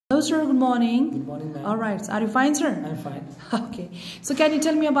sir. Good morning. Good morning, ma'am. All right. Are you fine, sir? I'm fine. Okay. So can you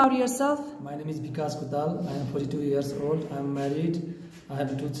tell me about yourself? My name is Bikash Kutal. I am 42 years old. I am married. I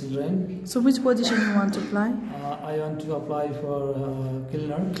have 2 children. So which position you want to apply? I want to apply for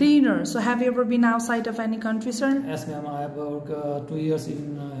cleaner. Cleaner. So have you ever been outside of any country, sir? Yes, ma'am. I have worked 2 years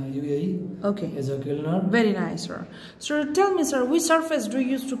in UAE. Okay. As a cleaner. Very nice, sir. Sir, tell me, sir, which surface do you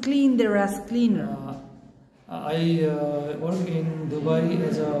use to clean there as cleaner? I work in Dubai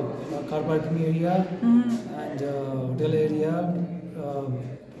as a car parking area and hotel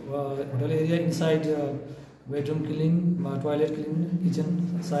area inside bedroom clean, toilet clean,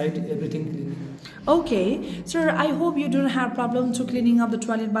 kitchen side, everything clean. Okay, sir, I hope you don't have problem to cleaning up the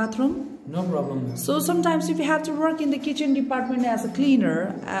toilet bathroom. No problem. So sometimes if you have to work in the kitchen department as a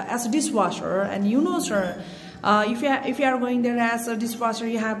cleaner, as a dishwasher, and you know, sir, if you are going there as a dishwasher,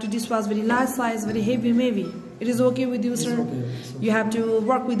 you have to dishwash very large size, very heavy maybe. It is okay with you, sir? It's okay. You have to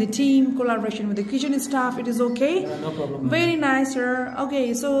work with the team, collaboration with the kitchen staff. It is okay? No problem. Very nice, sir.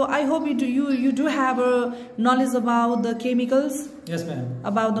 Okay, so I hope you do have a knowledge about the chemicals. Yes, ma'am.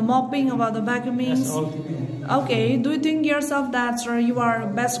 About the mopping, about the vacuuming. Yes, all things. Okay, do you think yourself that, sir, you are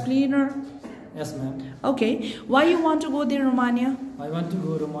best cleaner? Yes, ma'am. Okay, why you want to go there, Romania? I want to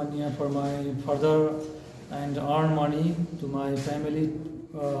go to Romania for my further and earn money to my family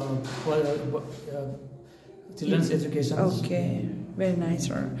children's education. Okay, very nice,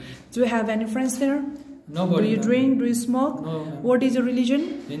 sir. Do you have any friends there? Nobody. Do you drink? Do you smoke? No. What is your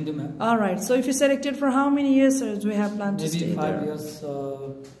religion? Hindu, ma'am. All right. So if you selected for how many years, sir, do you have planned to stay Maybe 5 there? years.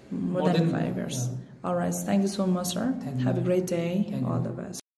 More than 5 years. Yeah. All right. Thank you so much, sir. Thank you. Have a great day. Thank All you. the best.